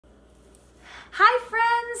Hi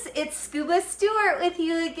friends, it's Scuba Stewart with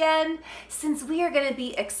you again. Since we are going to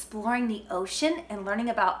be exploring the ocean and learning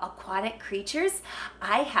about aquatic creatures,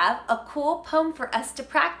 I have a cool poem for us to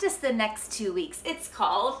practice the next 2 weeks. It's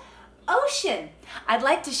called Ocean. I'd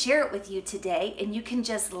like to share it with you today, and you can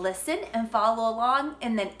just listen and follow along,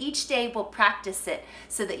 and then each day we'll practice it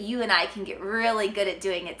so that you and I can get really good at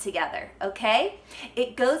doing it together, okay?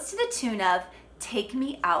 It goes to the tune of Take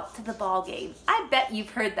Me Out to the Ball Game. I bet you've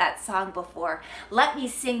heard that song before. Let me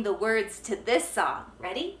sing the words to this song.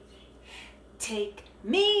 Ready? Take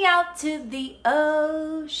me out to the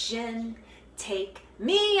ocean. Take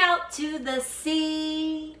me out to the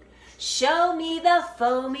sea. Show me the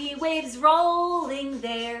foamy waves rolling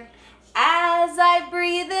there. As I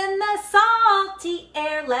breathe in the salty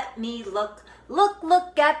air, let me look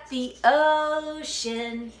at the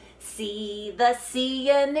ocean. See the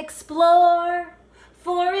sea and explore,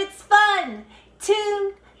 for it's fun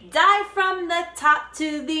to dive from the top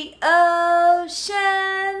to the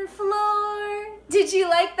ocean floor. Did you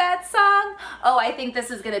like that song? Oh, I think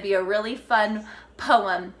this is going to be a really fun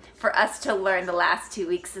poem for us to learn the last 2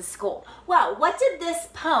 weeks of school. Well, what did this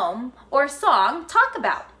poem or song talk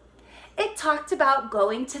about? It talked about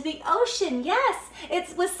going to the ocean. Yes,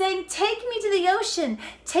 it was saying, take me to the ocean,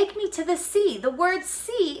 take me to the sea. The word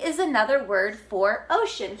sea is another word for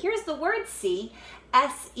ocean. Here's the word sea,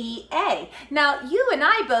 S-E-A. Now, you and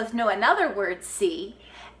I both know another word sea,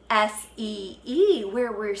 S-E-E,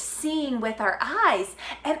 where we're seeing with our eyes.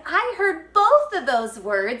 And I heard both of those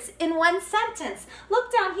words in one sentence.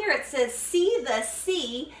 Look down here, it says, see the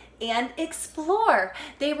sea and explore.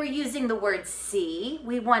 They were using the word see.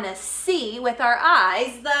 We want to see with our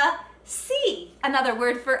eyes the sea, another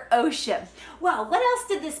word for ocean. Well, what else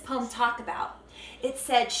did this poem talk about? It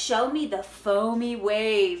said, show me the foamy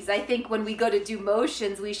waves. I think when we go to do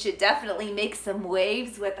motions, we should definitely make some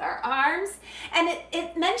waves with our arms. And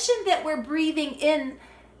it mentioned that we're breathing in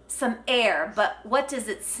some air, but what does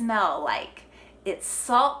it smell like? It's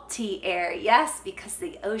salty air, yes, because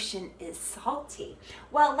the ocean is salty.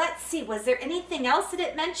 Well, let's see, was there anything else that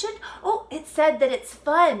it mentioned? Oh, it said that it's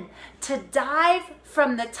fun to dive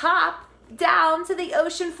from the top down to the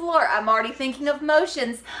ocean floor. I'm already thinking of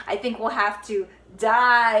motions. I think we'll have to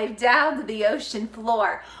dive down to the ocean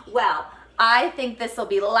floor. Well, I think this will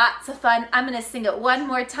be lots of fun. I'm going to sing it one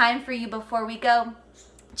more time for you before we go.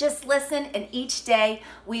 Just listen, and each day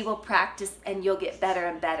we will practice and you'll get better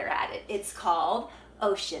and better at it. It's called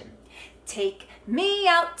Ocean. Take me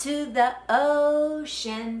out to the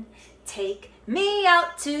ocean. Take me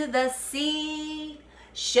out to the sea.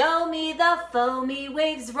 Show me the foamy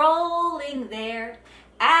waves rolling there.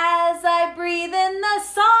 As I breathe in the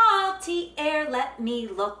salty air, let me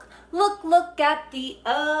look at the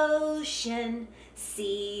ocean.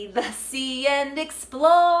 See the sea and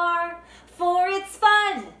explore, for it's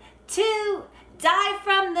fun to dive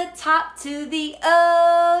from the top to the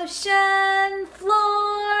ocean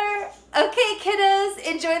floor. Okay, kiddos,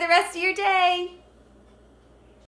 enjoy the rest of your day.